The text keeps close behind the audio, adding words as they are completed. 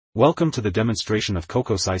Welcome to the demonstration of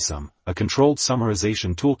CocoSciSum, a controlled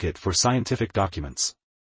summarization toolkit for scientific documents.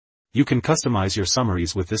 You can customize your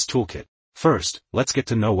summaries with this toolkit. First, let's get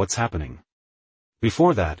to know what's happening.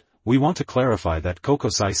 Before that, we want to clarify that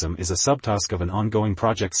CocoSciSum is a subtask of an ongoing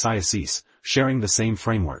project CocoSciSum, sharing the same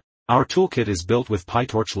framework. Our toolkit is built with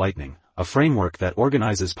PyTorch Lightning, a framework that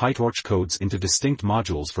organizes PyTorch codes into distinct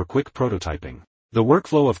modules for quick prototyping. The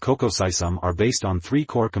workflow of CocoSciSum are based on three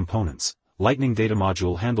core components. Lightning Data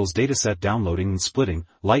Module handles dataset downloading and splitting,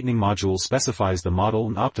 Lightning Module specifies the model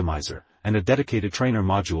and optimizer, and a dedicated Trainer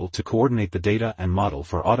Module to coordinate the data and model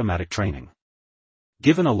for automatic training.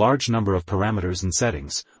 Given a large number of parameters and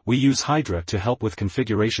settings, we use Hydra to help with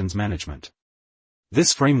configurations management.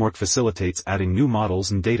 This framework facilitates adding new models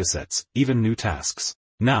and datasets, even new tasks.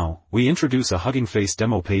 Now, we introduce a Hugging Face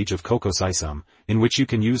demo page of CocoSciSum, in which you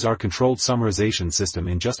can use our controlled summarization system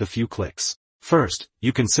in just a few clicks. First,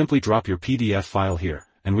 you can simply drop your PDF file here,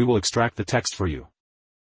 and we will extract the text for you.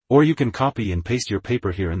 Or you can copy and paste your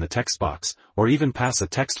paper here in the text box, or even pass a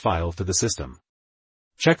text file to the system.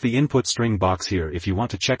 Check the input string box here if you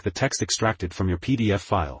want to check the text extracted from your PDF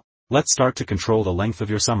file. Let's start to control the length of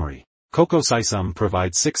your summary. CocoSciSum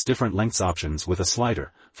provides 6 different lengths options with a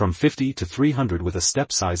slider, from 50 to 300 with a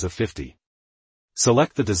step size of 50.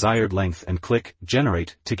 Select the desired length and click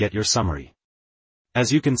Generate to get your summary.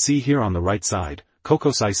 As you can see here on the right side,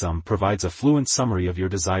 CocoSciSum provides a fluent summary of your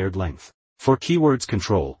desired length. For keywords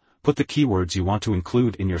control, put the keywords you want to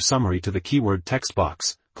include in your summary to the keyword text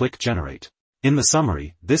box, click Generate. In the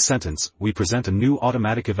summary, this sentence, we present a new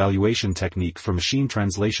automatic evaluation technique for machine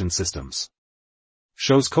translation systems.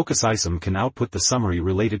 Shows CocoSciSum can output the summary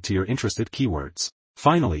related to your interested keywords.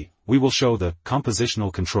 Finally, we will show the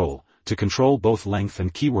compositional control, to control both length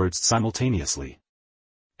and keywords simultaneously.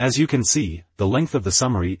 As you can see, the length of the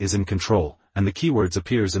summary is in control, and the keywords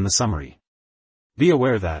appears in the summary. Be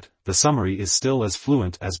aware that, the summary is still as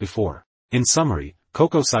fluent as before. In summary,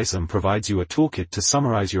 CocoSciSum provides you a toolkit to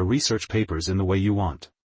summarize your research papers in the way you want.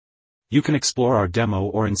 You can explore our demo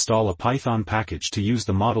or install a Python package to use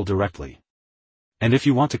the model directly. And if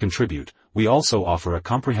you want to contribute, we also offer a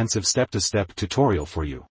comprehensive step-to-step tutorial for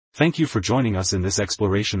you. Thank you for joining us in this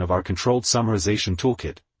exploration of our controlled summarization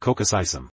toolkit, CocoSciSum.